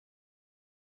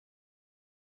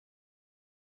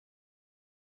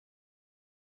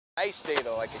Nice day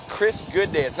though, like a crisp,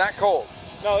 good day. It's not cold.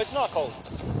 No, it's not cold.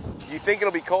 Do you think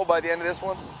it'll be cold by the end of this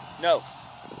one? No.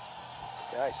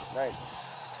 Nice, nice.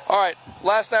 All right,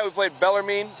 last night we played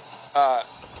Bellarmine.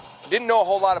 Didn't know a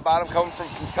whole lot about them, coming from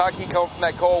Kentucky, coming from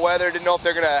that cold weather. Didn't know if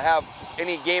they're going to have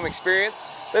any game experience.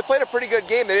 They played a pretty good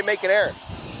game. They didn't make an error.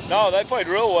 No, they played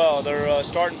real well. Their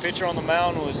starting pitcher on the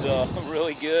mound was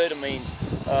really good. I mean,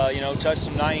 touched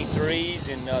some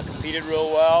 93s and competed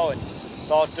real well, and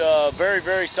thought very,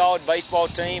 very solid baseball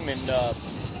team. And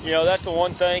that's the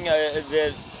one thing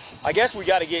that I guess we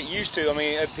got to get used to. I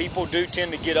mean, people do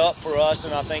tend to get up for us,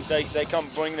 and I think they come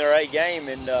bring their A game,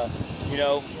 and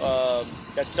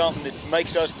that's something that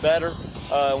makes us better.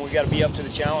 And we got to be up to the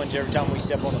challenge every time we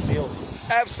step on the field.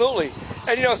 Absolutely.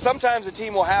 And sometimes a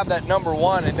team will have that number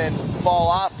one and then fall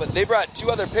off, but they brought two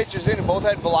other pitchers in and both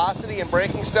had velocity and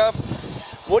breaking stuff.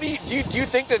 What do you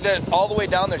think that all the way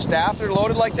down their staff they're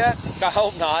loaded like that? I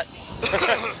hope not.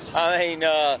 I mean,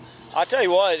 I'll tell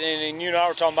you what, and you and I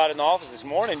were talking about it in the office this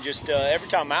morning, just every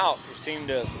time out,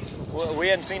 we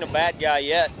hadn't seen a bad guy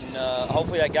yet, and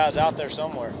hopefully that guy's out there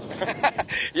somewhere.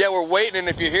 Yeah, we're waiting, and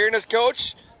if you're hearing us,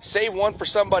 Coach, save one for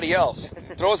somebody else.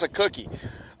 Throw us a cookie.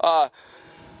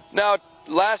 Now,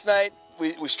 last night,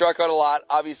 we struck out a lot.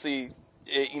 Obviously,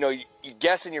 you're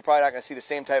guessing you're probably not going to see the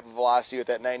same type of velocity with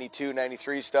that 92,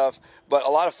 93 stuff, but a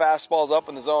lot of fastballs up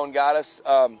in the zone got us.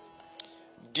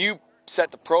 Do you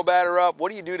set the pro batter up? What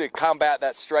do you do to combat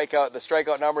that the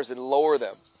strikeout numbers and lower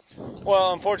them?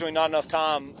 Well, unfortunately, not enough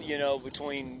time,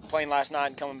 between playing last night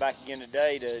and coming back again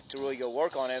today to really go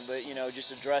work on it, but,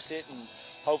 just address it, and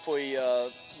hopefully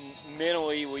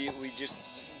mentally we just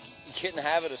get in the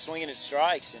habit of swinging at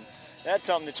strikes, and that's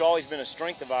something that's always been a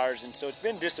strength of ours, and so it's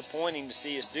been disappointing to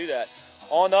see us do that.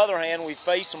 On the other hand, we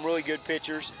faced some really good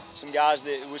pitchers, some guys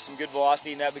with some good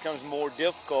velocity, and that becomes more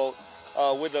difficult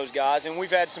with those guys. And we've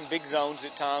had some big zones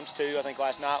at times too. I think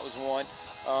last night was one.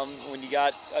 When you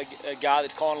got a guy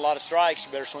that's calling a lot of strikes,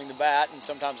 you better swing the bat, and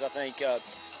sometimes I think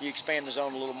you expand the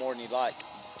zone a little more than you'd like.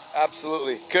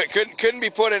 Absolutely. Couldn't be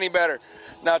put any better.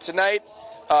 Now tonight,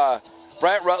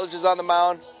 Bryant Rutledge is on the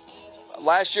mound.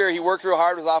 Last year he worked real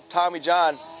hard, was off Tommy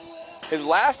John. His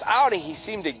last outing he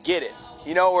seemed to get it.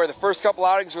 Where the first couple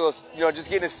outings were just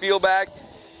getting his feel back.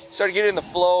 Started getting in the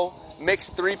flow,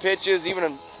 mixed 3 pitches, even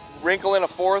a wrinkle in a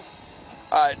 4th.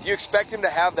 Do you expect him to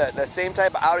have that same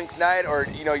type of outing tonight, or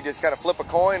you just kind of flip a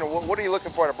coin, or what are you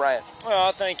looking for to Bryant? Well,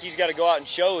 I think he's got to go out and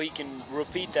show he can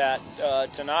repeat that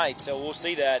tonight, so we'll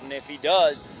see that, and if he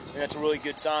does, then that's a really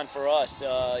good sign for us.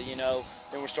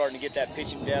 Then we're starting to get that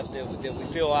pitching depth that we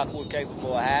feel like we're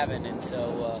capable of having, and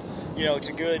so it's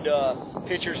a good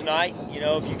pitcher's night.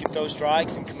 If you can throw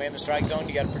strikes and command the strike zone,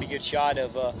 you got a pretty good shot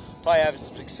of probably having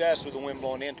some success with the wind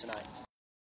blowing in tonight.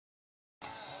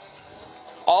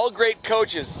 All great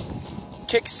coaches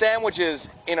kick sandwiches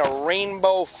in a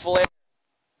rainbow flare.